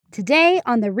Today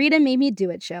on the Rita Made Me Do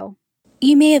It show.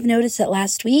 You may have noticed that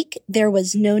last week there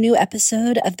was no new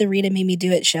episode of the Rita Made Me Do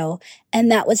It show,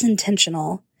 and that was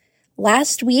intentional.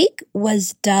 Last week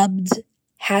was dubbed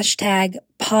hashtag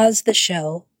Pause the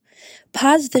Show.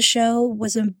 Pause the Show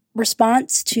was a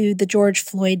response to the George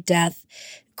Floyd death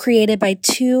created by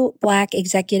two Black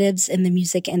executives in the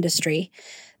music industry.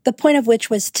 The point of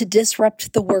which was to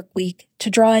disrupt the work week,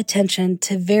 to draw attention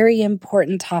to very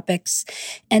important topics,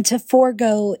 and to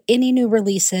forego any new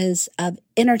releases of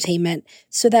entertainment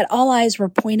so that all eyes were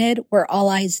pointed where all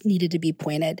eyes needed to be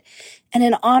pointed. And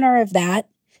in honor of that,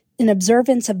 in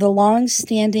observance of the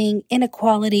long-standing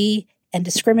inequality and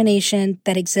discrimination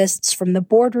that exists from the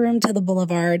boardroom to the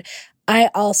boulevard,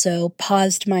 I also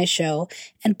paused my show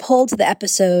and pulled the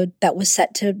episode that was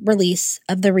set to release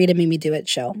of the Rita Made Me Do It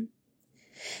show.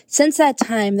 Since that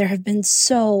time, there have been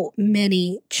so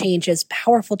many changes,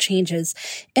 powerful changes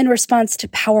in response to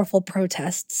powerful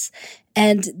protests.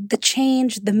 And the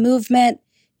change, the movement,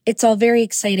 it's all very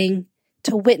exciting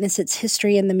to witness its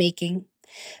history in the making.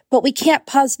 But we can't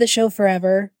pause the show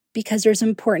forever because there's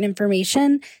important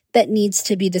information that needs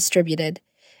to be distributed.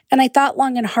 And I thought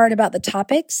long and hard about the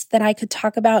topics that I could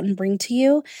talk about and bring to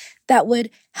you that would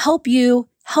help you,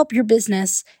 help your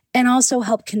business, and also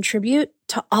help contribute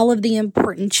to all of the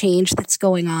important change that's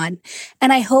going on.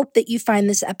 And I hope that you find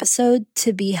this episode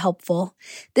to be helpful.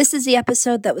 This is the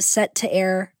episode that was set to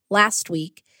air last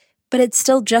week, but it's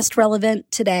still just relevant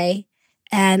today,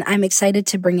 and I'm excited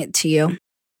to bring it to you.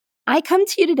 I come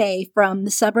to you today from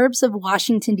the suburbs of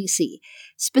Washington, D.C.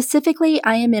 Specifically,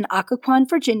 I am in Occoquan,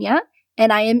 Virginia,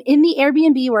 and I am in the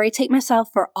Airbnb where I take myself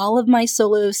for all of my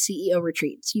solo CEO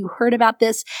retreats. You heard about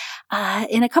this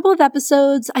in a couple of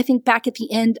episodes, I think back at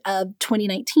the end of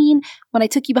 2019, when I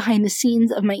took you behind the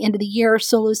scenes of my end of the year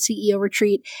solo CEO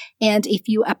retreat, and a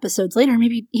few episodes later,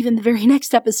 maybe even the very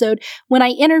next episode, when I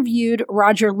interviewed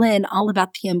Roger Lynn all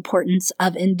about the importance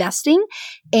of investing,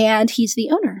 and he's the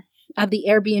owner of the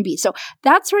Airbnb. So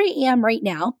that's where I am right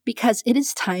now because it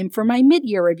is time for my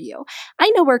mid-year review. I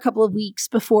know we're a couple of weeks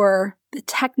before the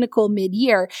technical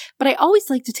mid-year, but I always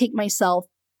like to take myself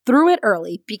through it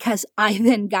early because I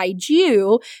then guide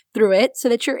you through it so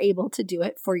that you're able to do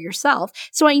it for yourself.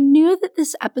 So I knew that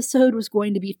this episode was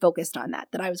going to be focused on that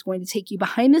I was going to take you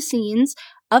behind the scenes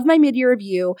of my mid-year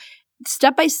review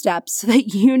step by step so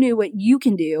that you knew what you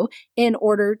can do in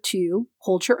order to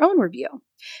hold your own review.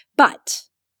 But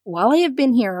while I have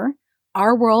been here,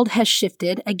 our world has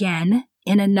shifted again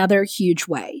in another huge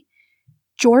way.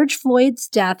 George Floyd's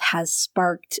death has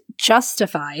sparked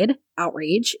justified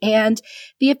outrage, and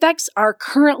the effects are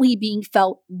currently being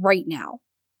felt right now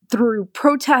through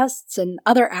protests and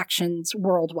other actions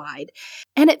worldwide.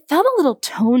 And it felt a little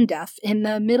tone deaf in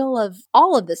the middle of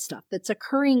all of this stuff that's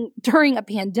occurring during a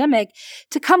pandemic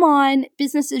to come on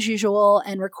business as usual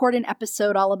and record an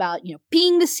episode all about,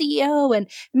 being the CEO and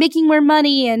making more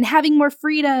money and having more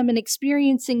freedom and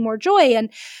experiencing more joy. And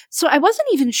so I wasn't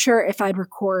even sure if I'd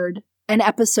record an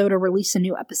episode or release a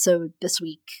new episode this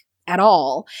week at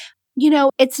all.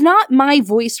 It's not my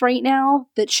voice right now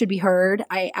that should be heard.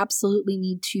 I absolutely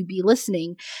need to be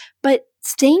listening, but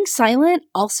staying silent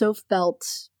also felt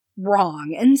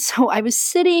wrong. And so I was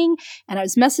sitting and I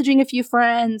was messaging a few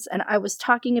friends and I was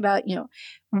talking about,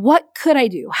 what could I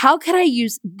do? How could I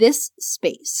use this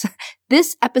space,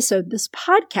 this episode, this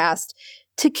podcast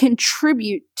to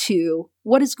contribute to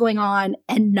what is going on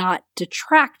and not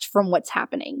detract from what's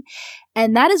happening?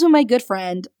 And that is when my good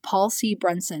friend, Paul C.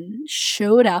 Brunson,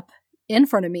 showed up in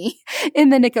front of me in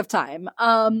the nick of time.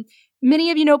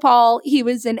 Many of you know Paul. He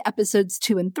was in episodes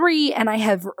 2 and 3, and I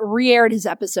have re-aired his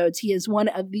episodes. He is one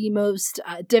of the most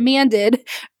demanded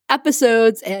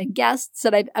episodes and guests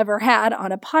that I've ever had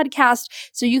on a podcast.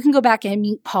 So you can go back and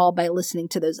meet Paul by listening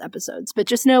to those episodes. But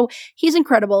just know he's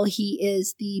incredible. He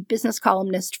is the business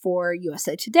columnist for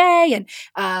USA Today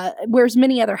and wears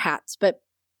many other hats. But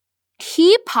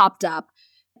he popped up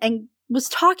and was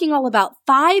talking all about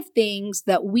 5 things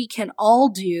that we can all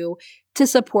do to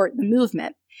support the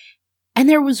movement. And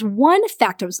there was one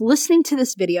fact, I was listening to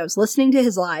this video, I was listening to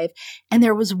his live, and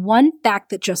there was one fact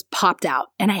that just popped out.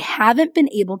 And I haven't been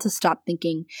able to stop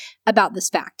thinking about this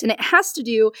fact. And it has to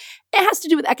do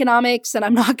with economics. And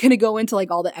I'm not going to go into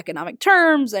all the economic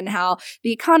terms and how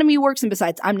the economy works. And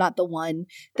besides, I'm not the one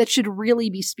that should really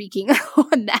be speaking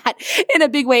on that in a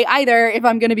big way either. If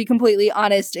I'm going to be completely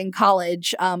honest, in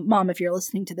college, Mom, if you're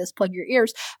listening to this, plug your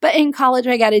ears. But in college,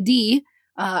 I got a D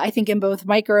I think in both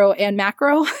micro and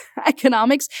macro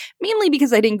economics, mainly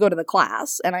because I didn't go to the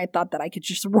class and I thought that I could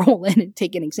just roll in and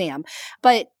take an exam.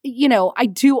 But, I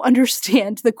do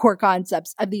understand the core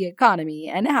concepts of the economy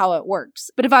and how it works.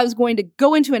 But if I was going to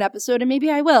go into an episode, and maybe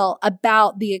I will,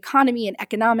 about the economy and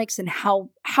economics and how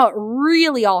it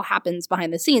really all happens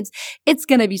behind the scenes, it's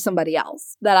going to be somebody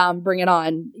else that I'm bringing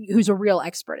on who's a real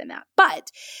expert in that. But,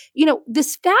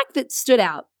 this fact that stood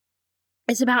out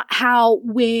is about how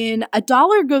when a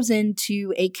dollar goes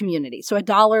into a community, so a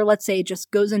dollar, let's say,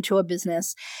 just goes into a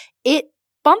business, it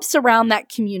bumps around that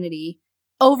community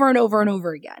over and over and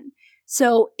over again.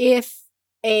 So if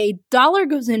a dollar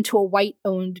goes into a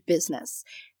white-owned business,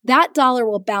 that dollar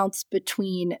will bounce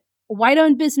between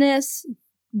white-owned business,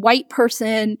 white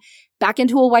person, back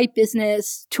into a white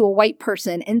business, to a white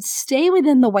person, and stay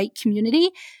within the white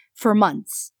community for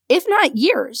months, if not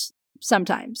years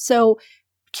sometimes. So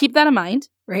keep that in mind,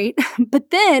 right? But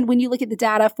then when you look at the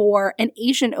data for an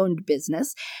Asian-owned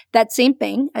business, that same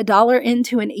thing, a dollar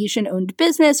into an Asian-owned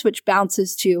business, which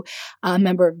bounces to a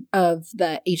member of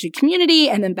the Asian community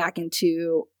and then back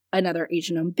into another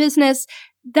Asian-owned business,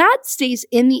 that stays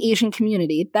in the Asian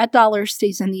community. That dollar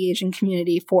stays in the Asian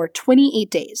community for 28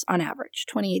 days on average,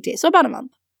 28 days, so about a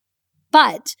month.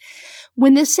 But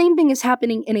when this same thing is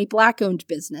happening in a Black-owned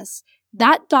business,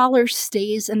 that dollar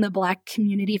stays in the Black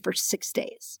community for 6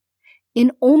 days.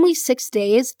 In only 6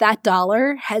 days, that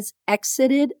dollar has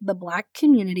exited the Black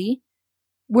community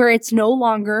where it's no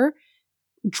longer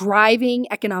driving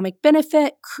economic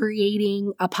benefit,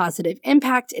 creating a positive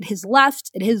impact. It has left,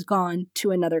 it has gone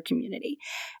to another community.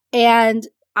 And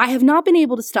I have not been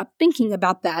able to stop thinking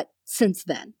about that since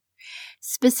then.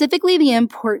 Specifically, the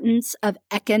importance of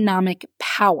economic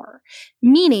power,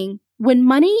 meaning when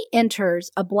money enters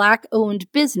a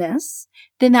Black-owned business,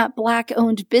 then that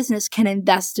Black-owned business can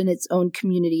invest in its own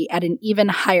community at an even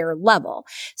higher level.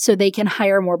 So they can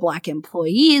hire more Black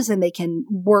employees and they can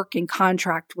work and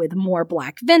contract with more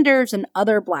Black vendors and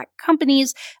other Black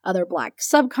companies, other Black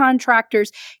subcontractors,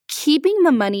 keeping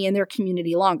the money in their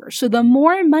community longer. So the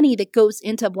more money that goes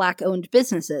into Black-owned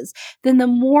businesses, then the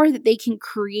more that they can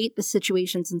create the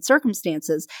situations and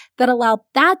circumstances that allow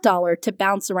that dollar to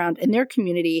bounce around in their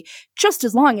community just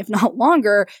as long, if not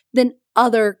longer, than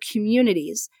other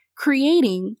communities,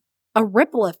 creating a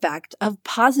ripple effect of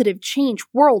positive change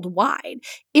worldwide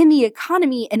in the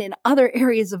economy and in other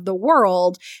areas of the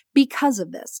world because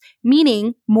of this.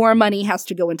 Meaning more money has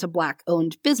to go into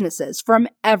Black-owned businesses from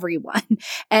everyone.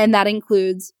 And that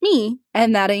includes me,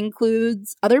 and that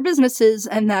includes other businesses,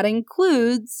 and that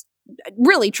includes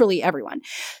really, truly everyone.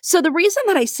 So the reason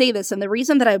that I say this and the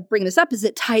reason that I bring this up is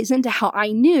it ties into how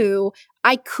I knew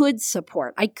I could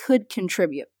support, I could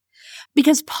contribute.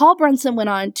 Because Paul Brunson went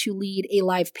on to lead a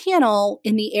live panel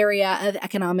in the area of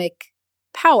economic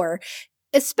power,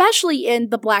 especially in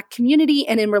the Black community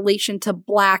and in relation to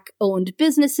Black-owned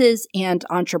businesses and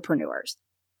entrepreneurs.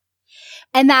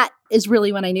 And that is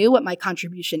really when I knew what my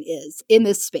contribution is in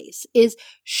this space, is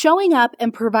showing up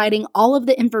and providing all of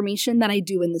the information that I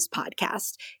do in this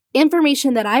podcast,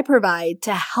 information that I provide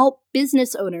to help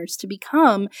business owners to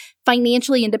become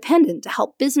financially independent, to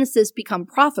help businesses become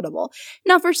profitable.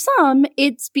 Now, for some,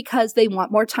 it's because they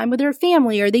want more time with their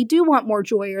family, or they do want more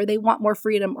joy, or they want more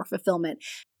freedom or fulfillment.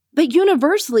 But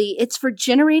universally, it's for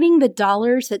generating the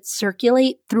dollars that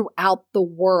circulate throughout the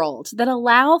world that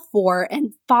allow for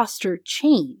and foster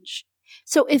change.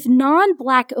 So if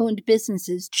non-Black-owned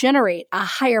businesses generate a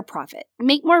higher profit,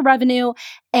 make more revenue,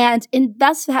 and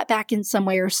invest that back in some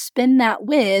way or spend that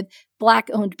with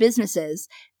Black-owned businesses,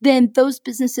 then those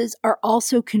businesses are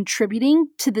also contributing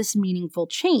to this meaningful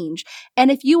change.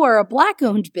 And if you are a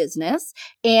Black-owned business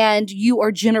and you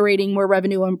are generating more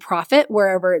revenue and profit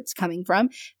wherever it's coming from,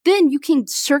 then you can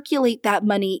circulate that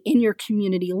money in your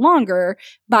community longer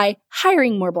by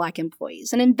hiring more Black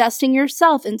employees and investing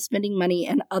yourself in spending money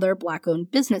in other Black-owned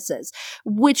businesses,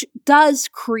 which does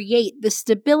create the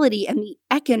stability and the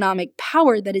economic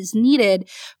power that is needed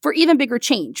for even bigger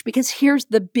change. Because here's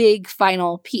the big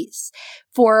final piece.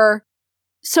 For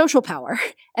social power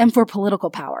and for political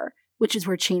power, which is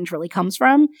where change really comes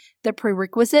from, the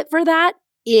prerequisite for that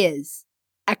is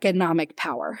economic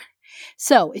power.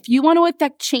 So if you want to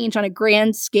affect change on a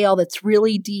grand scale that's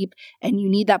really deep and you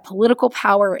need that political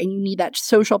power and you need that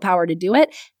social power to do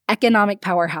it, economic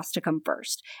power has to come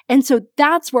first. And so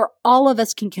that's where all of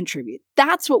us can contribute.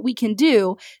 That's what we can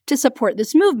do to support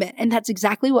this movement. And that's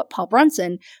exactly what Paul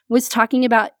Brunson was talking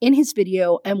about in his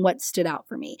video and what stood out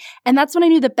for me. And that's when I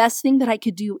knew the best thing that I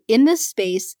could do in this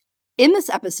space, in this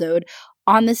episode,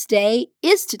 on this day,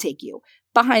 is to take you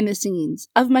behind the scenes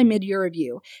of my mid-year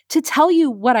review, to tell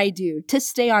you what I do to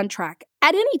stay on track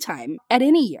at any time, at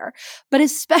any year, but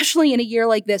especially in a year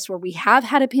like this where we have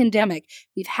had a pandemic,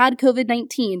 we've had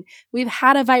COVID-19, we've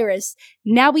had a virus,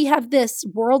 now we have this,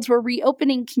 worlds were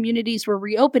reopening, communities were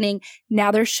reopening,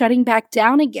 now they're shutting back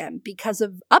down again because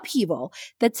of upheaval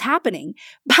that's happening.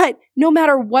 But no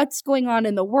matter what's going on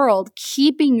in the world,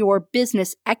 keeping your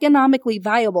business economically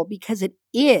viable, because it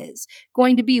is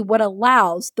going to be what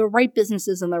allows the right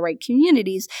businesses and the right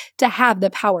communities to have the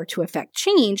power to affect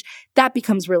change, that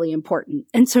becomes really important.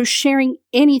 And so sharing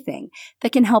anything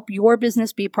that can help your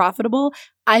business be profitable,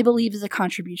 I believe is a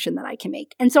contribution that I can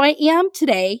make. And so I am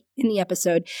today in the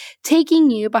episode taking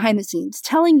you behind the scenes,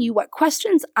 telling you what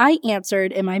questions I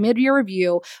answered in my mid-year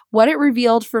review, what it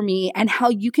revealed for me, and how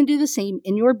you can do the same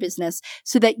in your business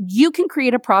so that you can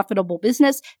create a profitable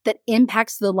business that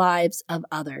impacts the lives of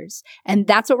others. And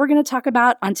that's what we're going to talk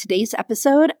about on today's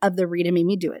episode of the Rita Made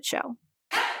Me Do It show.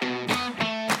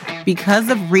 Because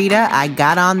of Rita, I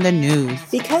got on the news.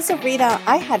 Because of Rita,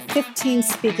 I had 15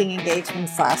 speaking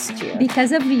engagements last year.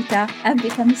 Because of Rita, I've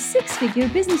become a six-figure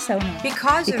business owner.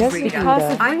 Because of Rita,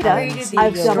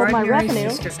 I've doubled my revenue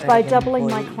by doubling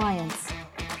my clients.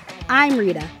 I'm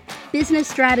Rita, business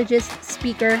strategist,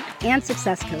 speaker, and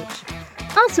success coach.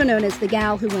 Also known as the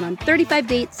gal who went on 35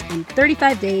 dates in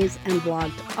 35 days and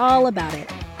blogged all about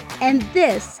it. And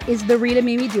this is the Rita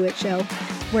Made Me Do It show,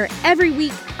 where every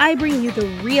week I bring you the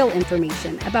real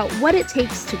information about what it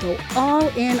takes to go all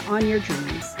in on your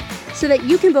dreams so that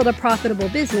you can build a profitable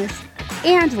business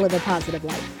and live a positive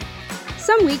life.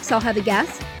 Some weeks I'll have a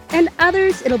guest, and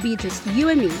others it'll be just you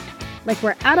and me, like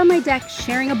we're out on my deck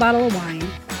sharing a bottle of wine.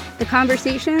 The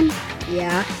conversation,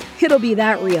 yeah, it'll be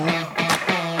that real.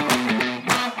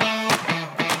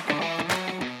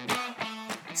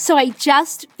 So I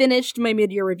just finished my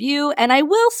mid-year review, and I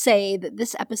will say that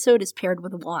this episode is paired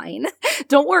with wine.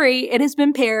 Don't worry, it has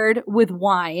been paired with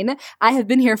wine. I have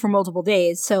been here for multiple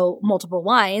days, so multiple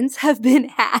wines have been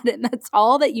had, and that's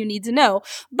all that you need to know.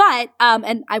 But,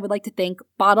 and I would like to thank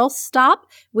Bottle Stop,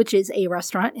 which is a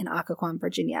restaurant in Occoquan,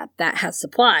 Virginia, that has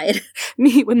supplied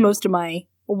me with most of my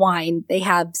wine. They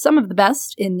have some of the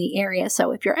best in the area,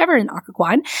 so if you're ever in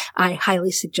Occoquan, I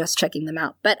highly suggest checking them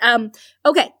out. But,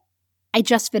 okay. I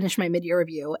just finished my mid-year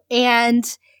review, and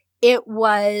it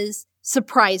was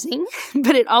surprising,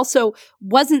 but it also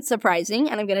wasn't surprising,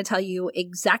 and I'm going to tell you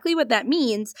exactly what that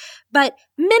means. But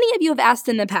many of you have asked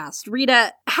in the past,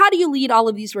 Rita, how do you lead all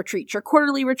of these retreats? Your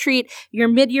quarterly retreat, your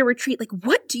mid-year retreat, like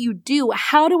what do you do?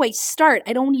 How do I start?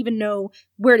 I don't even know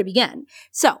where to begin.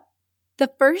 So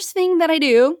the first thing that I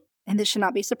do, and this should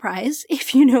not be a surprise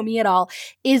if you know me at all,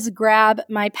 is grab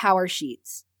my power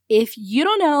sheets. If you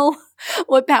don't know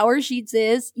what Power Sheets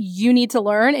is, you need to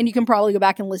learn, and you can probably go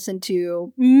back and listen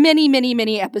to many, many,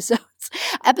 many episodes.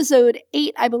 Episode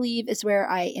 8, I believe, is where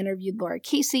I interviewed Laura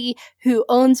Casey, who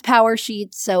owns Power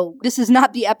Sheets. So this is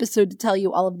not the episode to tell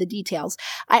you all of the details.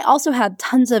 I also have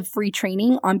tons of free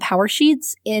training on Power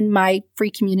Sheets in my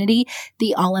free community,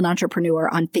 the All-In Entrepreneur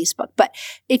on Facebook. But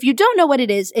if you don't know what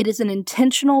it is an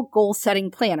intentional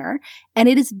goal-setting planner, and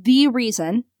it is the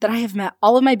reason that I have met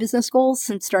all of my business goals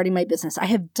since starting my business. I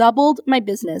have doubled my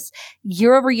business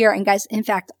year over year. And guys, in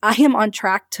fact, I am on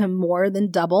track to more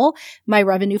than double my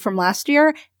revenue from last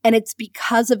year. And it's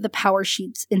because of the Power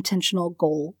Sheets intentional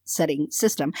goal setting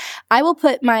system. I will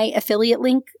put my affiliate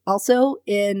link also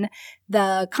in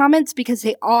the comments because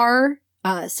they are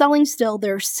selling still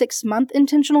their 6-month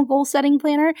intentional goal setting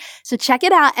planner. So check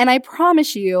it out. And I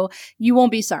promise you, you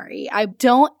won't be sorry. I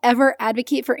don't ever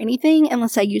advocate for anything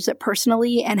unless I use it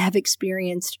personally and have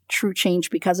experienced true change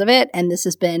because of it. And this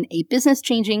has been a business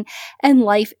changing and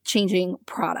life changing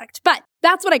product. But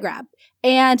that's what I grabbed.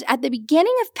 And at the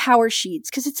beginning of Power Sheets,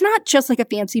 because it's not just like a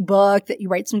fancy book that you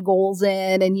write some goals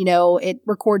in and, it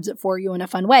records it for you in a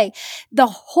fun way. The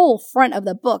whole front of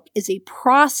the book is a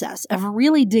process of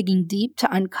really digging deep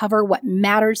to uncover what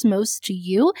matters most to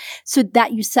you so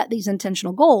that you set these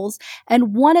intentional goals.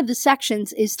 And one of the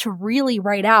sections is to really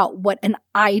write out what an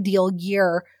ideal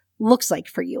year looks like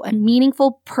for you, a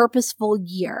meaningful, purposeful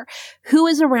year. Who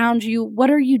is around you? What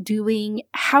are you doing?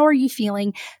 How are you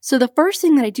feeling? So the first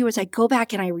thing that I do is I go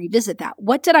back and I revisit that.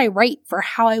 What did I write for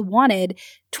how I wanted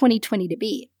 2020 to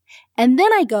be? And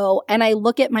then I go and I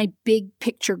look at my big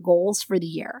picture goals for the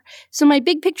year. So my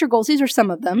big picture goals, these are some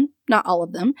of them, not all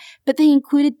of them, but they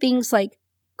included things like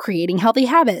creating healthy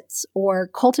habits or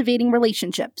cultivating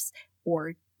relationships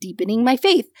or deepening my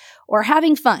faith, or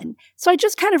having fun. So I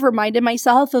just kind of reminded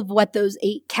myself of what those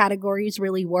 8 categories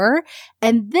really were.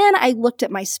 And then I looked at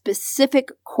my specific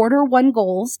Q1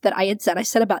 goals that I had set. I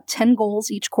set about 10 goals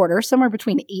each quarter, somewhere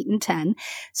between 8 and 10.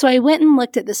 So I went and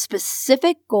looked at the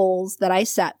specific goals that I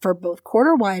set for both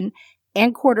Q1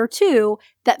 and quarter two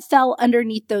that fell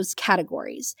underneath those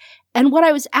categories. And what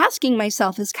I was asking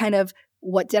myself is kind of,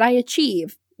 what did I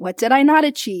achieve? What did I not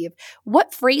achieve?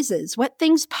 What phrases, what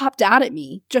things popped out at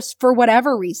me just for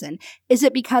whatever reason? Is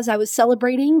it because I was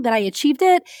celebrating that I achieved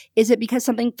it? Is it because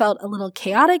something felt a little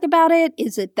chaotic about it?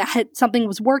 Is it that something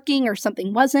was working or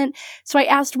something wasn't? So I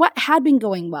asked what had been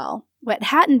going well, what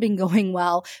hadn't been going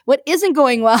well, what isn't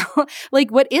going well, like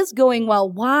what is going well,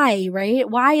 why, right?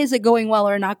 Why is it going well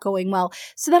or not going well?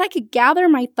 So that I could gather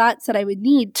my thoughts that I would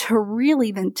need to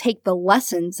really then take the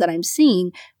lessons that I'm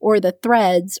seeing or the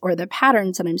threads or the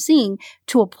patterns that I'm seeing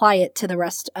to apply it to the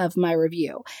rest of my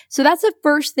review. So that's the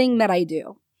first thing that I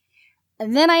do.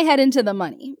 And then I head into the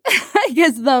money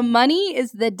because the money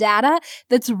is the data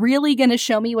that's really going to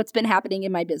show me what's been happening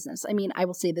in my business. I mean, I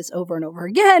will say this over and over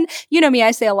again. You know me,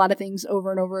 I say a lot of things over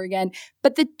and over again.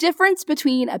 But the difference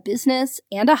between a business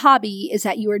and a hobby is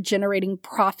that you are generating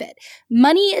profit.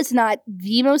 Money is not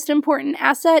the most important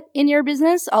asset in your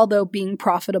business, although being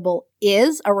profitable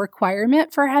is a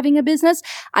requirement for having a business.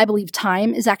 I believe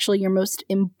time is actually your most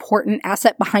important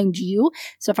asset behind you.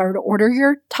 So if I were to order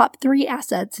your top 3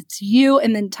 assets, it's you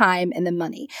and then time and then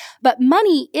money. But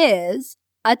money is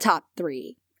a top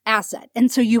 3 asset.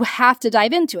 And so you have to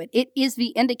dive into it. It is the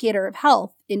indicator of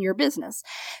health in your business.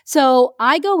 So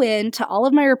I go into all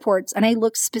of my reports and I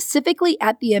look specifically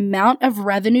at the amount of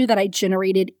revenue that I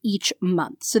generated each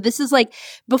month. So this is like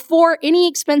before any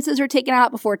expenses are taken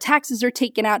out, before taxes are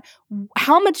taken out,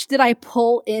 how much did I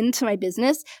pull into my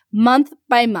business month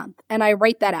by month? And I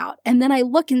write that out. And then I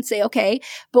look and say, okay,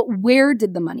 but where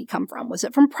did the money come from? Was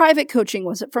it from private coaching?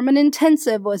 Was it from an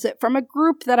intensive? Was it from a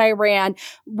group that I ran?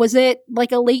 Was it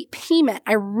like a late payment?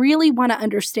 I really want to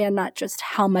understand not just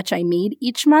how much I made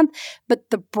each month, but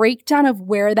the breakdown of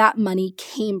where that money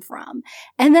came from.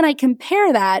 And then I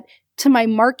compare that to my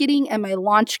marketing and my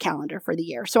launch calendar for the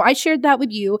year. So I shared that with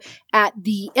you at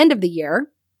the end of the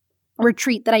year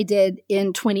retreat that I did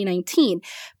in 2019.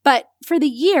 But for the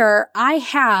year, I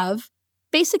have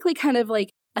basically kind of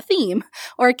like a theme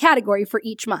or a category for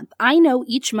each month. I know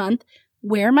each month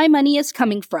where my money is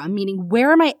coming from, meaning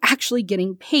where am I actually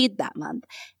getting paid that month?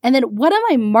 And then what am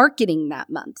I marketing that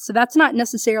month? So that's not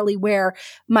necessarily where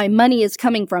my money is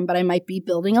coming from, but I might be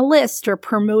building a list or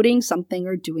promoting something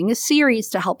or doing a series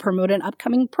to help promote an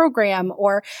upcoming program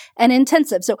or an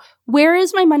intensive. So where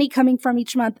is my money coming from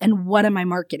each month and what am I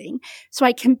marketing? So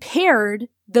I compared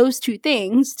those two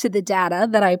things to the data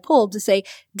that I pulled to say,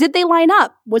 did they line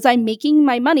up? Was I making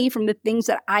my money from the things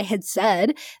that I had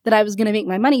said that I was going to make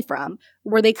my money from?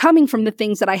 Were they coming from the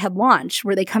things that I had launched?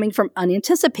 Were they coming from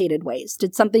unanticipated ways?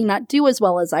 Did something not do as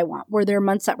well as I want? Were there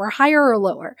months that were higher or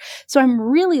lower? So I'm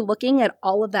really looking at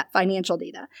all of that financial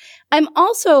data. I'm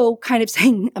also kind of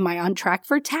saying, am I on track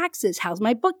for taxes? How's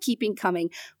my bookkeeping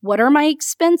coming? What are my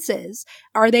expenses?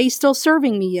 Are they still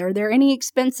serving me? Are there any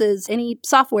expenses, any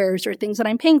softwares or things that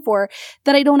I'm paying for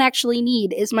that I don't actually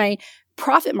need? Is my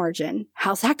profit margin,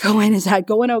 how's that going? Is that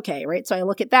going okay? Right? So I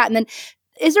look at that. And then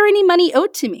is there any money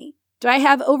owed to me? Do I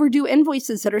have overdue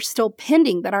invoices that are still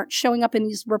pending that aren't showing up in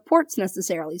these reports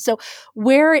necessarily? So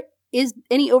where is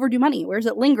any overdue money? Where is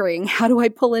it lingering? How do I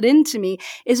pull it into me?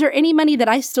 Is there any money that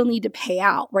I still need to pay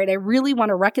out, right? I really want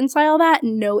to reconcile that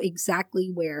and know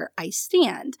exactly where I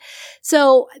stand.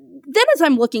 So then as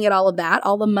I'm looking at all of that,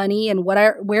 all the money and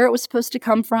where it was supposed to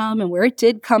come from and where it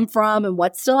did come from and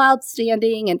what's still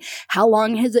outstanding and how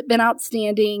long has it been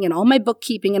outstanding and all my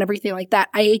bookkeeping and everything like that,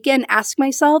 I again ask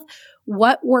myself,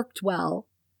 what worked well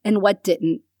and what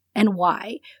didn't and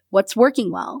why? What's working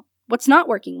well? What's not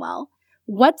working well?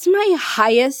 What's my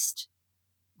highest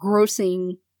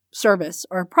grossing service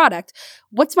or product?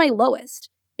 What's my lowest?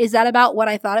 Is that about what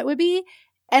I thought it would be?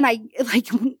 And I like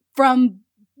from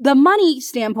the money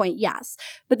standpoint, yes.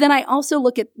 But then I also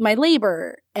look at my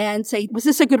labor and say, was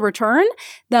this a good return?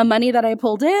 The money that I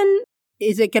pulled in,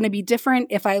 is it going to be different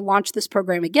if I launch this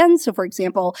program again? So for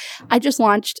example, I just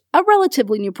launched a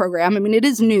relatively new program. I mean, it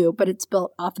is new, but it's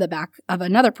built off the back of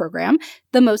another program.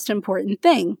 The most important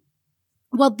thing.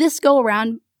 Well, this go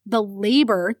around, the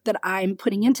labor that I'm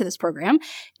putting into this program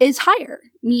is higher,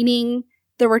 meaning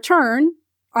the return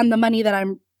on the money that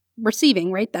I'm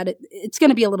receiving, right, that it's going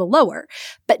to be a little lower.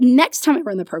 But next time I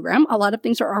run the program, a lot of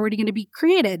things are already going to be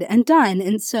created and done.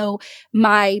 And so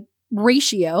my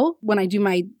ratio, when I do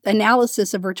my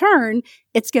analysis of return,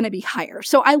 it's going to be higher.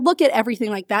 So I look at everything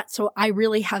like that. So I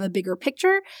really have a bigger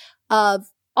picture of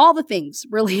all the things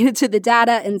related to the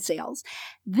data and sales.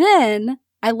 Then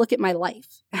I look at my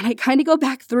life and I kind of go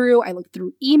back through, I look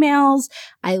through emails,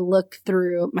 I look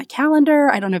through my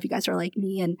calendar. I don't know if you guys are like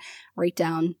me and write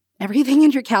down everything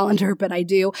in your calendar, but I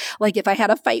do. Like if I had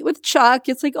a fight with Chuck,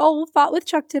 it's like, oh, fought with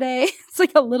Chuck today. It's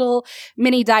like a little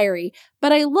mini diary.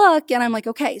 But I look and I'm like,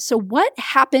 okay, so what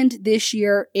happened this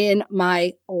year in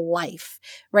my life,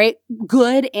 right?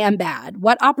 Good and bad.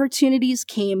 What opportunities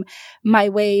came my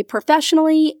way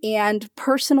professionally and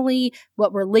personally?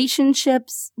 What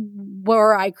relationships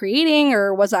were I creating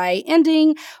or was I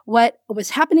ending? What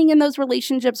was happening in those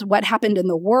relationships? What happened in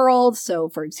the world? So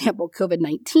for example,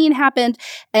 COVID-19 happened.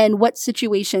 And what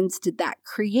situations did that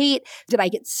create? Did I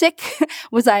get sick?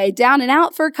 Was I down and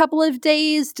out for a couple of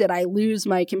days? Did I lose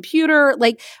my computer?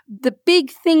 Like the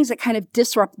big things that kind of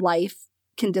disrupt life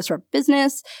can disrupt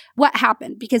business. What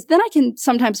happened? Because then I can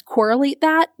sometimes correlate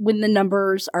that when the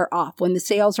numbers are off, when the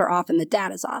sales are off and the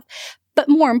data's off. But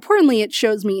more importantly, it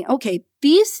shows me, okay,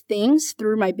 these things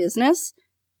threw my business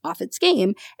off its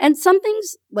game. And some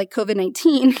things like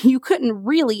COVID-19, you couldn't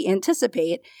really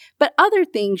anticipate, but other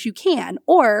things you can.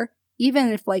 Or even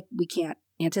if like we can't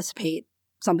anticipate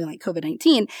something like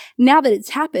COVID-19, now that it's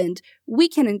happened, we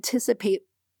can anticipate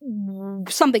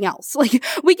something else. Like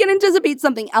we can anticipate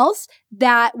something else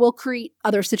that will create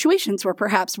other situations where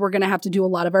perhaps we're going to have to do a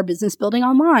lot of our business building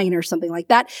online or something like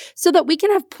that so that we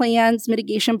can have plans,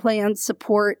 mitigation plans,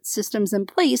 support systems in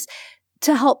place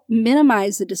to help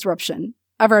minimize the disruption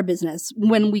of our business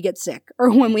when we get sick or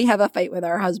when we have a fight with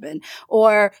our husband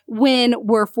or when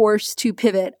we're forced to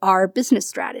pivot our business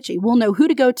strategy. We'll know who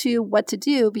to go to, what to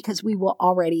do, because we will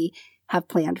already have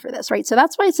planned for this, right? So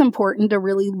that's why it's important to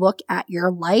really look at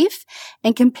your life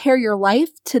and compare your life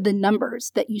to the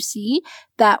numbers that you see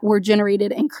that were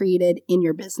generated and created in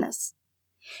your business.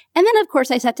 And then, of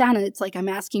course, I sat down and it's like I'm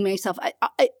asking myself,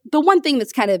 the one thing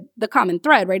that's kind of the common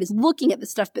thread, right, is looking at the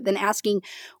stuff, but then asking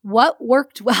what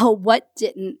worked well, what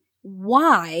didn't,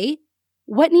 why,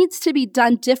 what needs to be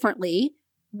done differently,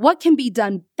 what can be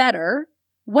done better,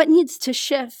 what needs to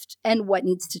shift, and what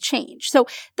needs to change. So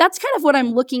that's kind of what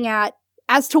I'm looking at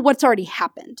as to what's already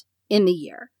happened in the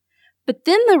year. But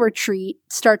then the retreat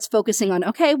starts focusing on,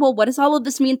 okay, well, what does all of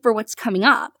this mean for what's coming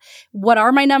up? What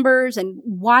are my numbers and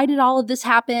why did all of this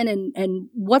happen and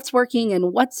what's working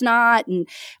and what's not and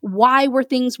why were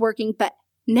things working? But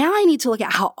now I need to look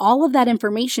at how all of that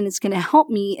information is going to help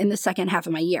me in the second half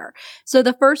of my year. So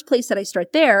the first place that I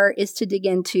start there is to dig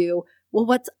into, well,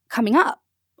 what's coming up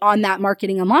on that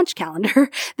marketing and launch calendar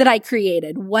that I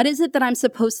created? What is it that I'm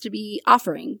supposed to be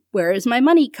offering? Where is my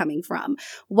money coming from?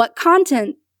 What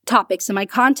content topics in my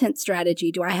content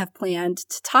strategy do I have planned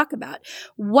to talk about?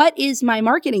 What is my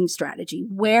marketing strategy?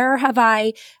 Where have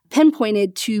I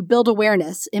pinpointed to build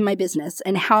awareness in my business?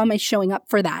 And how am I showing up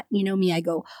for that? You know me, I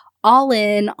go all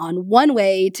in on one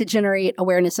way to generate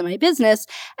awareness in my business.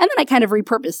 And then I kind of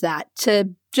repurpose that to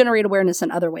generate awareness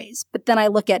in other ways. But then I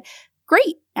look at,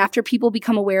 great, after people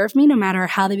become aware of me, no matter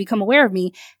how they become aware of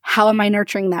me, how am I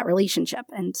nurturing that relationship?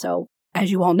 And so as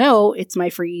you all know, it's my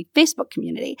free Facebook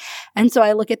community. And so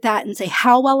I look at that and say,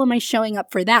 how well am I showing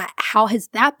up for that? How has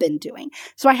that been doing?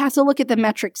 So I have to look at the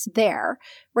metrics there,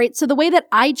 right? So the way that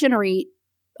I generate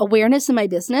awareness in my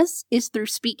business is through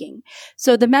speaking.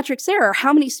 So the metrics there are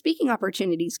how many speaking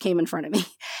opportunities came in front of me.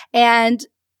 And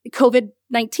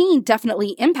COVID-19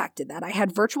 definitely impacted that. I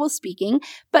had virtual speaking,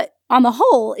 but on the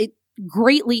whole, it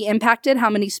greatly impacted how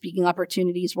many speaking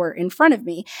opportunities were in front of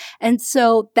me. And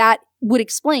so that would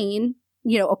explain,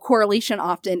 a correlation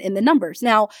often in the numbers.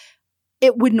 Now,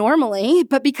 it would normally,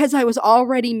 but because I was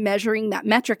already measuring that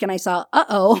metric and I saw,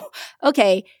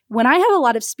 okay, when I have a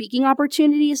lot of speaking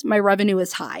opportunities, my revenue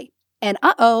is high. And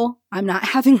I'm not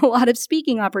having a lot of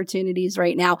speaking opportunities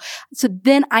right now. So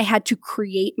then I had to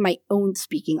create my own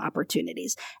speaking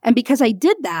opportunities. And because I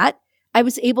did that, I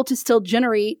was able to still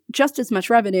generate just as much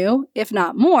revenue, if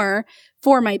not more,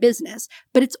 for my business.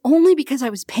 But it's only because I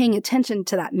was paying attention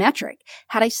to that metric.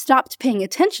 Had I stopped paying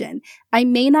attention, I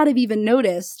may not have even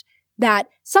noticed that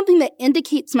something that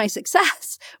indicates my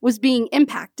success was being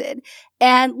impacted.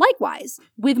 And likewise,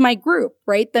 with my group,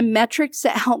 right? The metrics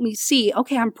that help me see,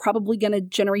 okay, I'm probably going to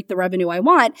generate the revenue I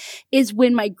want is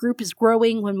when my group is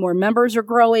growing, when more members are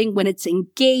growing, when it's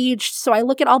engaged. So I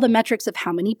look at all the metrics of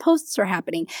how many posts are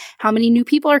happening, how many new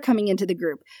people are coming into the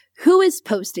group, who is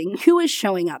posting, who is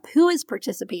showing up, who is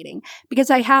participating, because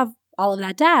I have all of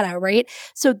that data, right?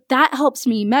 So that helps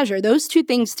me measure those two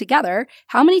things together,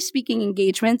 how many speaking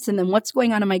engagements and then what's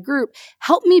going on in my group,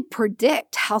 help me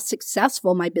predict how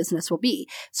successful my business will be.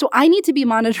 So I need to be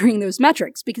monitoring those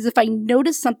metrics because if I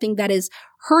notice something that is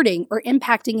hurting or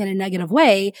impacting in a negative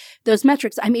way, those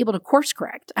metrics, I'm able to course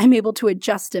correct. I'm able to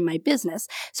adjust in my business.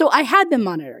 So I had been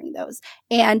monitoring those.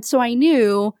 And so I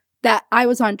knew that I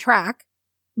was on track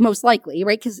most likely,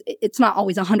 right? Because it's not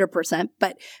always 100%,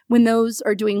 but when those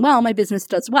are doing well, my business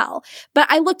does well. But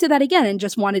I looked at that again and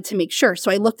just wanted to make sure. So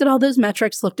I looked at all those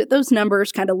metrics, looked at those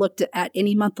numbers, kind of looked at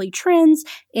any monthly trends,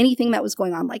 anything that was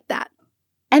going on like that.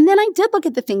 And then I did look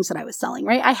at the things that I was selling,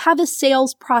 right? I have a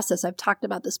sales process. I've talked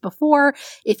about this before.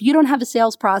 If you don't have a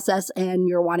sales process and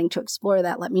you're wanting to explore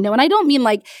that, let me know. And I don't mean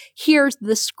like, here's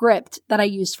the script that I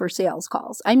use for sales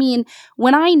calls. I mean,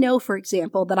 when I know, for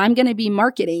example, that I'm going to be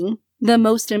marketing the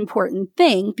most important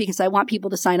thing because I want people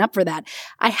to sign up for that,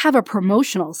 I have a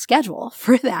promotional schedule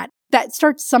for that. That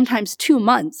starts sometimes 2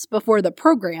 months before the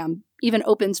program even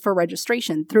opens for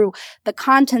registration through the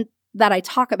content that I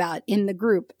talk about in the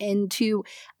group, into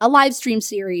a live stream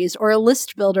series or a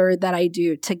list builder that I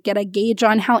do to get a gauge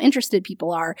on how interested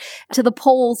people are, to the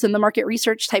polls and the market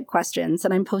research type questions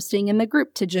that I'm posting in the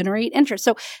group to generate interest.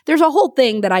 So there's a whole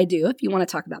thing that I do. If you want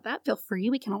to talk about that, feel free.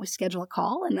 We can always schedule a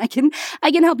call and I can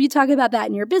help you talk about that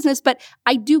in your business. But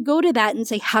I do go to that and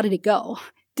say, how did it go?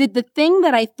 Did the thing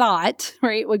that I thought,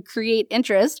 right, would create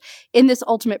interest in this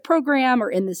ultimate program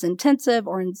or in this intensive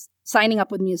or in signing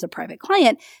up with me as a private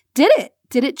client, did it?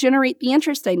 Did it generate the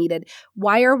interest I needed?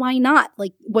 Why or why not?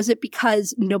 Like, was it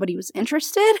because nobody was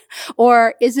interested?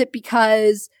 Or is it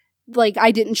because like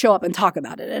I didn't show up and talk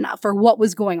about it enough or what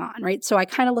was going on, right? So I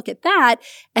kind of look at that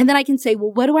and then I can say,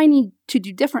 well, what do I need to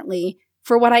do differently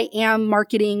for what I am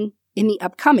marketing in the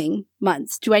upcoming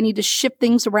months? Do I need to shift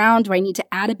things around? Do I need to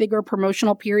add a bigger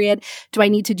promotional period? Do I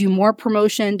need to do more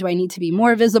promotion? Do I need to be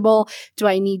more visible? Do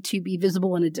I need to be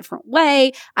visible in a different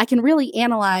way? I can really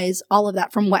analyze all of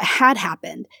that from what had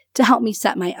happened to help me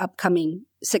set my upcoming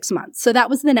 6 months. So that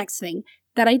was the next thing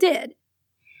that I did.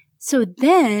 So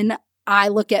then I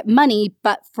look at money,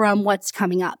 but from what's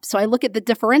coming up. So I look at the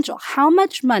differential. How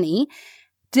much money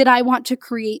did I want to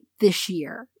create this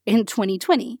year in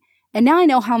 2020? And now I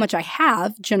know how much I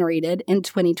have generated in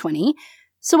 2020.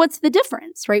 So what's the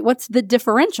difference, right? What's the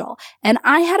differential? And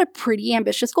I had a pretty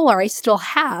ambitious goal, or I still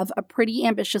have a pretty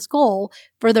ambitious goal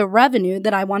for the revenue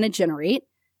that I want to generate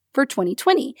for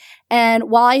 2020. And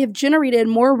while I have generated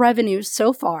more revenue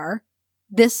so far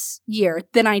this year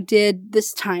than I did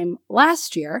this time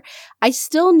last year, I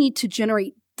still need to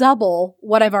generate double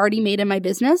what I've already made in my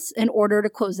business in order to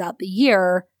close out the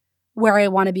year where I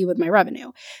want to be with my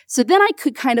revenue. So then I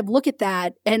could kind of look at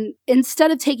that, and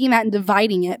instead of taking that and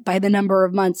dividing it by the number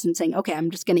of months and saying, okay, I'm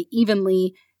just going to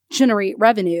evenly generate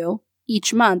revenue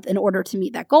each month in order to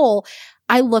meet that goal,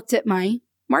 I looked at my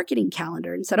marketing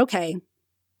calendar and said, okay,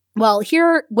 well,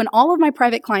 here, when all of my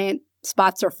private client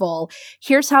spots are full,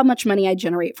 here's how much money I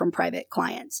generate from private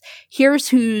clients. Here's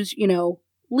who's,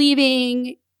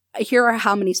 leaving. Here are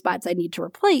how many spots I need to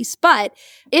replace. But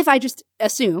if I just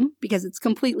assume, because it's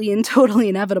completely and totally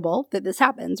inevitable that this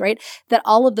happens, right, that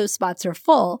all of those spots are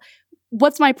full,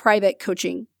 what's my private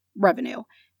coaching revenue?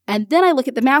 And then I look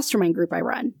at the mastermind group I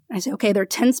run. And I say, okay, there are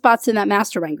 10 spots in that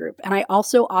mastermind group. And I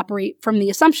also operate from the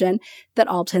assumption that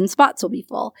all 10 spots will be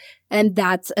full. And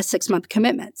that's a 6-month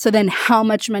commitment. So then how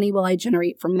much money will I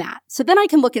generate from that? So then I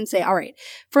can look and say, all right,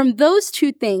 from those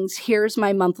two things, here's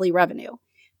my monthly revenue.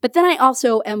 But then I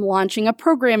also am launching a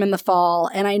program in the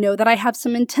fall, and I know that I have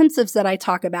some intensives that I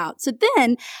talk about. So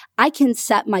then I can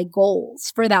set my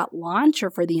goals for that launch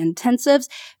or for the intensives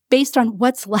based on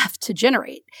what's left to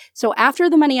generate. So after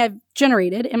the money I've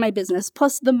generated in my business,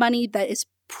 plus the money that is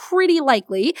pretty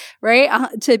likely, right,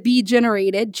 to be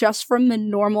generated just from the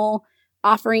normal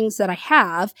offerings that I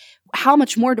have, how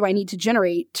much more do I need to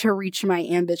generate to reach my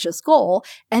ambitious goal?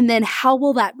 And then how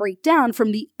will that break down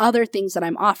from the other things that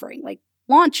I'm offering, like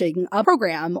launching a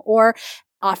program or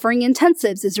offering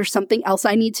intensives? Is there something else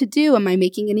I need to do? Am I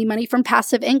making any money from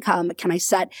passive income? Can I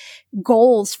set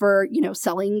goals for,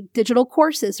 selling digital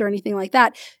courses or anything like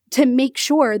that to make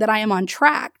sure that I am on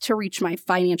track to reach my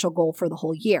financial goal for the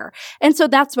whole year? And so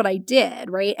that's what I did,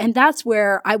 right? And that's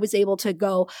where I was able to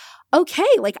go, okay,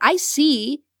 like I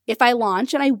see if I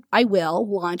launch, and I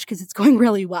will launch because it's going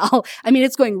really well. I mean,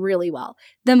 it's going really well.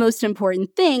 The most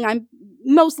important thing, I'm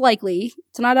most likely,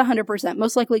 it's not 100%,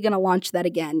 most likely going to launch that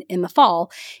again in the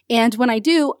fall. And when I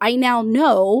do, I now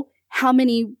know how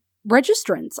many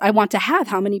registrants I want to have,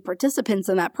 how many participants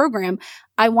in that program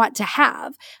I want to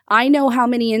have. I know how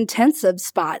many intensive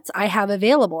spots I have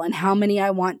available and how many I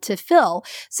want to fill.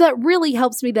 So that really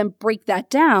helps me then break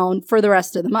that down for the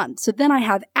rest of the month. So then I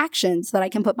have actions that I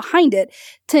can put behind it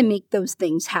to make those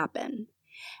things happen.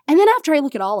 And then after I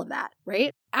look at all of that,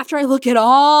 right? After I look at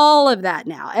all of that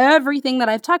now, everything that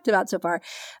I've talked about so far,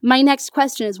 my next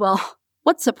question is, well,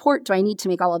 what support do I need to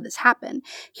make all of this happen?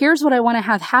 Here's what I want to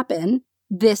have happen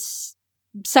this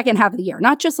second half of the year.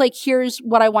 Not just like, here's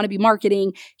what I want to be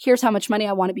marketing, here's how much money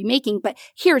I want to be making, but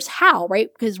here's how, right?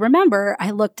 Because remember,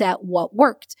 I looked at what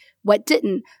worked, what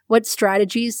didn't, what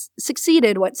strategies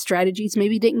succeeded, what strategies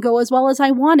maybe didn't go as well as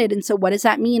I wanted. And so what does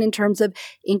that mean in terms of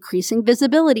increasing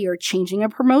visibility or changing a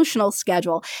promotional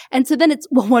schedule? And so then it's,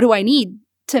 well, what do I need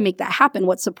to make that happen?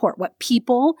 What support, what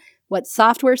people, what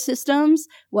software systems,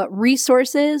 what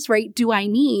resources, right, do I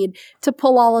need to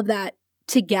pull all of that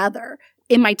together?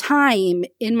 In my time,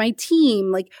 in my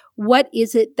team, like what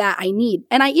is it that I need?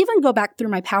 And I even go back through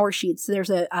my power sheets. There's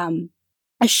a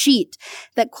sheet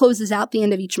that closes out the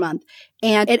end of each month,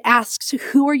 and it asks,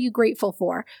 who are you grateful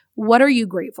for? What are you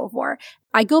grateful for?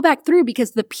 I go back through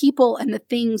because the people and the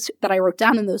things that I wrote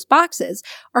down in those boxes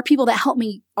are people that help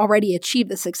me already achieve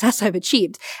the success I've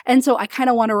achieved. And so I kind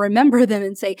of want to remember them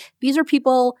and say, these are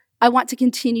people I want to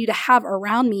continue to have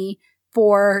around me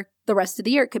for the rest of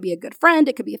the year. It could be a good friend.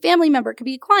 It could be a family member. It could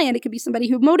be a client. It could be somebody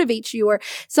who motivates you or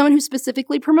someone who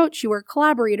specifically promotes you or a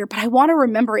collaborator. But I want to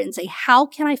remember it and say, how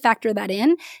can I factor that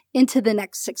into the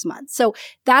next 6 months? So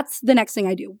that's the next thing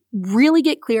I do. Really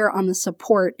get clear on the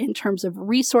support in terms of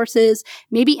resources,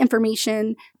 maybe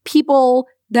information, people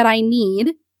that I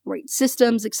need, right?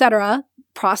 Systems, etc.,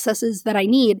 processes that I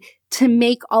need to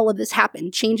make all of this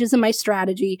happen, changes in my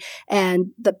strategy and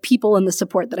the people and the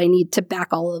support that I need to back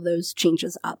all of those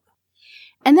changes up.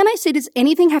 And then I say, does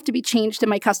anything have to be changed in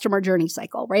my customer journey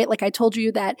cycle, right? Like I told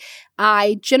you that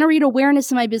I generate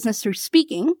awareness in my business through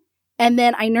speaking, and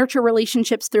then I nurture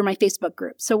relationships through my Facebook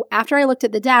group. So after I looked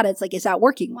at the data, it's like, is that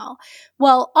working well?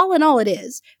 Well, all in all, it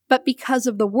is. But because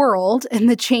of the world and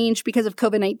the change because of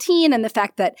COVID-19 and the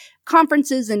fact that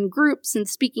conferences and groups and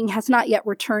speaking has not yet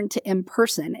returned to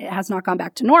in-person, it has not gone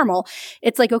back to normal,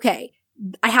 it's like, okay,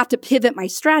 I have to pivot my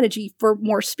strategy for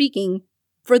more speaking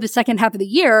for the second half of the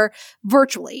year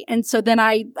virtually. And so then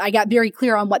I got very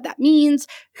clear on what that means,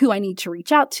 who I need to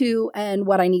reach out to, and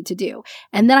what I need to do.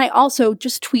 And then I also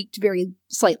just tweaked very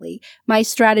slightly my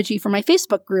strategy for my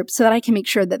Facebook group so that I can make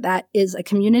sure that that is a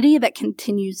community that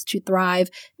continues to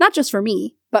thrive, not just for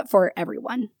me, but for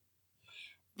everyone.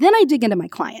 Then I dig into my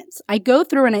clients. I go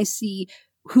through and I see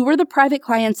who are the private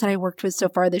clients that I worked with so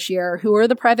far this year? Who are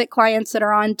the private clients that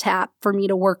are on tap for me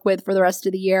to work with for the rest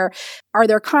of the year? Are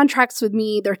there contracts with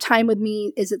me? Their time with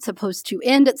me? Is it supposed to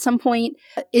end at some point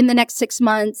in the next 6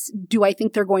 months? Do I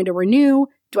think they're going to renew?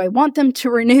 Do I want them to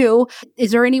renew?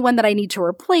 Is there anyone that I need to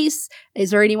replace?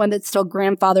 Is there anyone that's still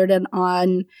grandfathered in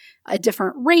on a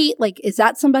different rate? Like, is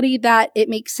that somebody that it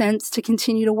makes sense to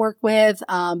continue to work with?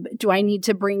 Do I need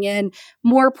to bring in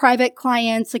more private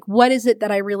clients? Like, what is it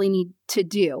that I really need to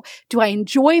do? Do I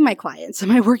enjoy my clients?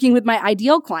 Am I working with my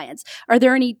ideal clients? Are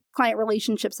there any client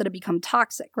relationships that have become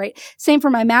toxic, right? Same for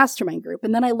my mastermind group.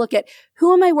 And then I look at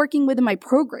who am I working with in my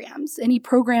programs? Any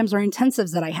programs or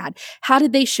intensives that I had? How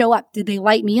did they show up? Did they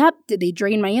light me up? Did they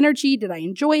drain my energy? Did I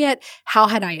enjoy it? How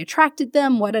had I attracted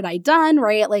them? What had I done,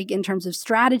 right? Like in terms of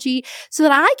strategy, so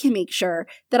that I can make sure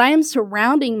that I am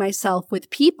surrounding myself with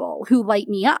people who light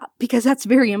me up, because that's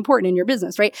very important in your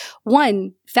business, right?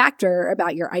 One factor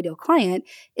about your ideal client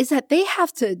is that they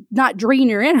have to not drain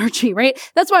your energy, right?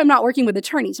 That's why I'm not working with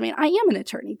attorneys. I mean, I am an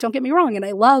attorney, don't get me wrong, and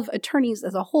I love attorneys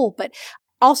as a whole, but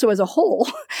also as a whole,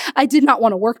 I did not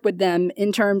want to work with them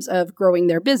in terms of growing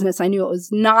their business. I knew it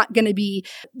was not going to be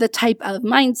the type of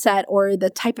mindset or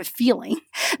the type of feeling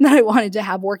that I wanted to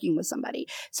have working with somebody.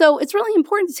 So it's really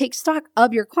important to take stock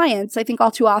of your clients. I think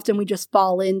all too often we just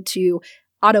fall into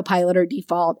autopilot or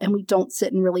default, and we don't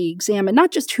sit and really examine not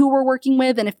just who we're working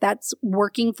with and if that's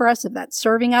working for us, if that's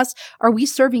serving us. Are we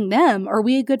serving them? Are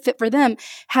we a good fit for them?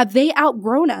 Have they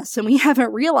outgrown us and we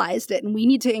haven't realized it? And we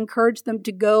need to encourage them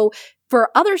to go for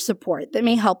other support that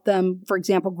may help them, for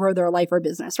example, grow their life or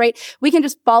business, right? We can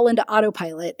just fall into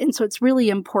autopilot. And so it's really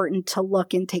important to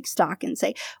look and take stock and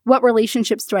say, what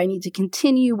relationships do I need to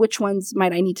continue? Which ones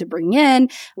might I need to bring in?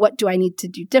 What do I need to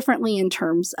do differently in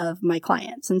terms of my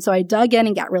clients? And so I dug in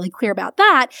and got really clear about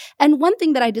that. And one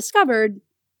thing that I discovered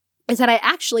is that I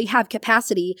actually have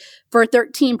capacity for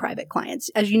 13 private clients.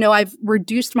 As you know, I've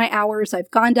reduced my hours.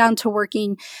 I've gone down to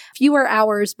working fewer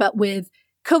hours, but with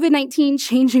COVID-19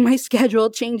 changing my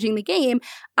schedule, changing the game,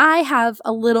 I have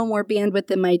a little more bandwidth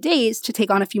in my days to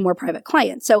take on a few more private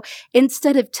clients. So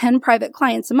instead of 10 private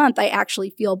clients a month, I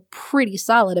actually feel pretty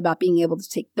solid about being able to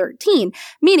take 13,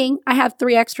 meaning I have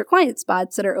 3 extra client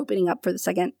spots that are opening up for the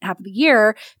second half of the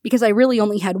year because I really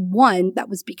only had one that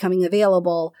was becoming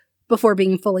available before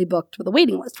being fully booked with a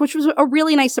waiting list, which was a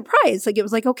really nice surprise. Like, it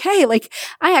was like, okay, like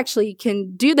I actually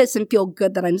can do this and feel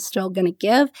good that I'm still going to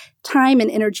give time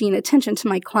and energy and attention to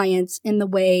my clients in the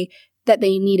way that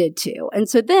they needed to. And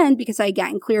so then, because I had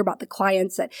gotten clear about the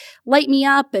clients that light me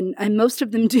up, and most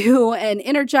of them do, and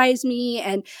energize me,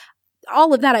 and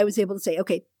all of that, I was able to say,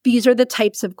 okay, these are the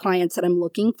types of clients that I'm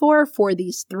looking for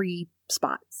these 3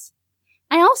 spots.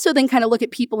 I also then kind of look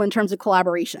at people in terms of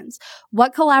collaborations.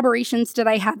 What collaborations did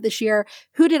I have this year?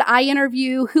 Who did I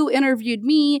interview? Who interviewed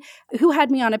me? Who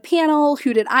had me on a panel?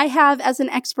 Who did I have as an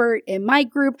expert in my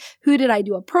group? Who did I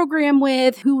do a program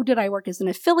with? Who did I work as an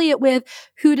affiliate with?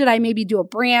 Who did I maybe do a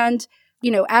brand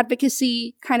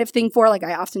advocacy kind of thing for, like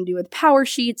I often do with Power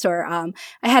Sheets, or I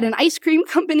had an ice cream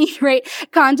company, right,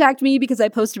 contact me because I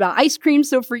post about ice cream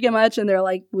so freaking much. And they're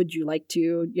like, would you like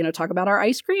to, talk about our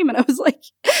ice cream? And I was like,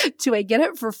 do I get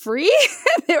it for free?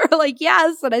 They were like,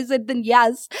 yes. And I said, then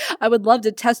yes, I would love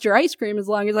to test your ice cream as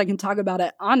long as I can talk about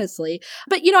it honestly.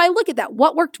 But, I look at that.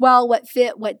 What worked well, what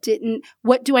fit, what didn't,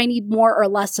 what do I need more or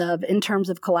less of in terms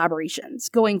of collaborations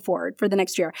going forward for the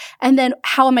next year? And then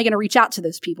how am I going to reach out to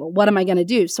those people? What am I going to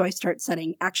do? So I start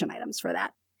setting action items for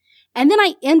that. And then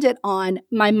I end it on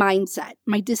my mindset,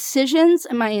 my decisions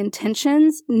and my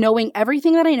intentions, knowing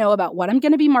everything that I know about what I'm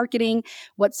going to be marketing,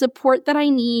 what support that I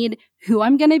need, who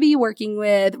I'm going to be working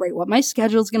with, right? What my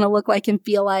schedule is going to look like and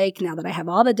feel like now that I have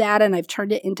all the data and I've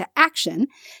turned it into action.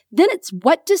 Then it's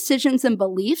what decisions and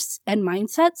beliefs and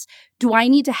mindsets do I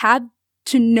need to have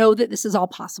to know that this is all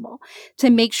possible, to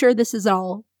make sure this is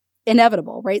all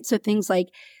inevitable, right? So things like,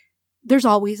 there's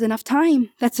always enough time.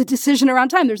 That's a decision around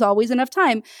time. There's always enough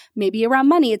time. Maybe around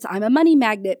money. I'm a money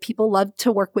magnet. People love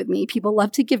to work with me. People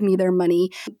love to give me their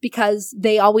money because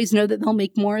they always know that they'll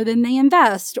make more than they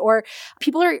invest. Or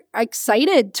people are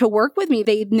excited to work with me.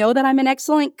 They know that I'm an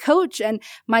excellent coach and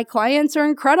my clients are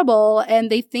incredible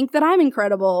and they think that I'm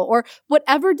incredible. Or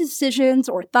whatever decisions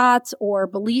or thoughts or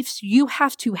beliefs you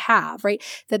have to have, right?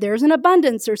 That there's an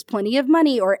abundance, there's plenty of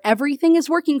money, or everything is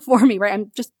working for me, right?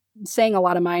 I'm just saying a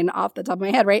lot of mine off the top of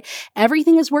my head, right?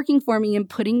 Everything is working for me and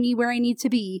putting me where I need to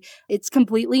be. It's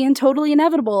completely and totally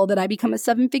inevitable that I become a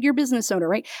 7-figure business owner,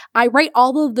 right? I write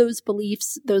all of those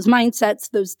beliefs, those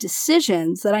mindsets, those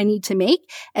decisions that I need to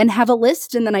make and have a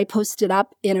list. And then I post it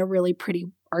up in a really pretty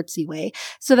artsy way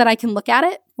so that I can look at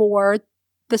it for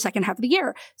the second half of the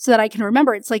year so that I can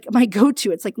remember. It's like my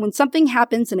go-to. It's like when something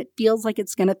happens and it feels like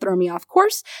it's going to throw me off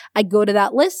course, I go to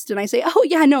that list and I say, oh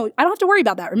yeah, no, I don't have to worry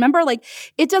about that. Remember, like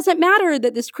it doesn't matter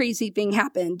that this crazy thing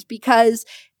happened because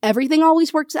everything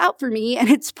always works out for me and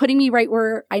it's putting me right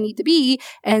where I need to be.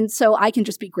 And so I can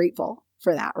just be grateful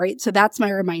for that, right? So that's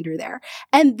my reminder there.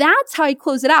 And that's how I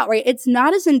close it out, right? It's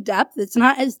not as in-depth, it's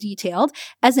not as detailed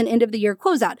as an end of the year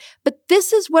closeout, but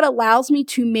this is what allows me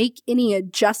to make any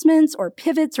adjustments or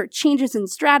pivots or changes in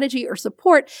strategy or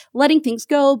support, letting things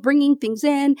go, bringing things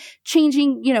in,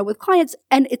 changing, with clients.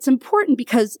 And it's important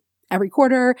because every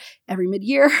quarter, every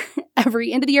mid-year,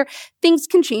 every end of the year, things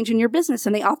can change in your business,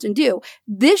 and they often do.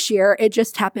 This year, it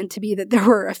just happened to be that there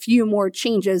were a few more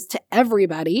changes to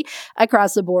everybody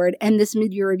across the board, and this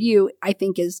mid-year review, I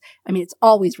think it's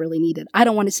always really needed. I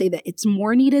don't want to say that it's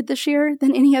more needed this year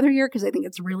than any other year, because I think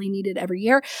it's really needed every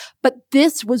year, but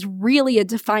this was really a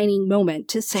defining moment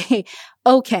to say,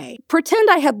 okay, pretend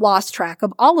I had lost track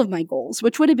of all of my goals,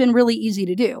 which would have been really easy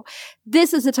to do.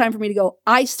 This is the time for me to go,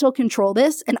 I still control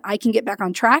this and I can get back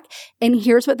on track. And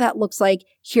here's what that looks like.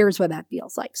 Here's what that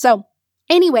feels like. So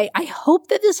anyway, I hope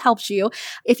that this helps you.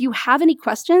 If you have any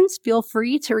questions, feel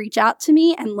free to reach out to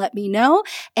me and let me know.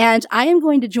 And I am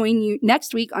going to join you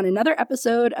next week on another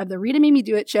episode of the Rita Made Me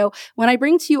Do It show when I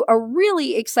bring to you a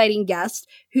really exciting guest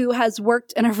who has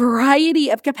worked in a variety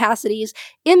of capacities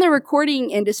in the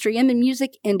recording industry, in the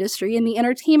music industry, in the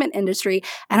entertainment industry.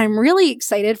 And I'm really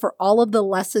excited for all of the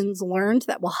lessons learned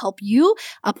that will help you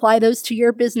apply those to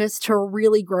your business to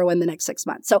really grow in the next 6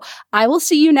 months. So I will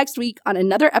see you next week on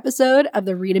another episode of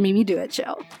the Rita Made Me Do It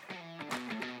show.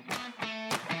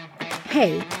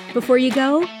 Hey, before you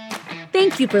go,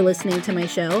 thank you for listening to my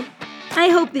show. I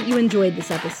hope that you enjoyed this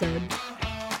episode.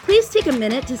 Please take a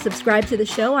minute to subscribe to the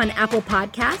show on Apple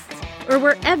Podcasts or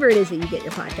wherever it is that you get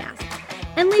your podcasts,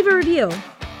 and leave a review.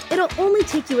 It'll only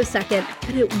take you a second,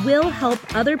 but it will help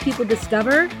other people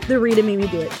discover the Rita Made Me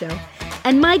Do It show.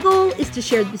 And my goal is to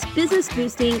share this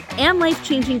business-boosting and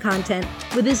life-changing content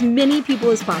with as many people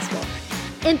as possible.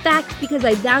 In fact, because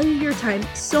I value your time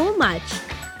so much,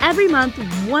 every month,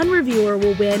 one reviewer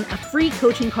will win a free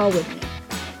coaching call with me.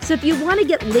 So if you want to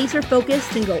get laser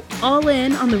focused and go all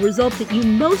in on the result that you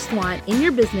most want in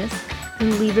your business,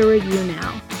 then leave a review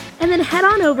now. And then head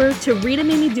on over to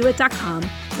RitaMadeMeDoIt.com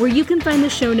where you can find the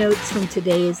show notes from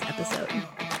today's episode.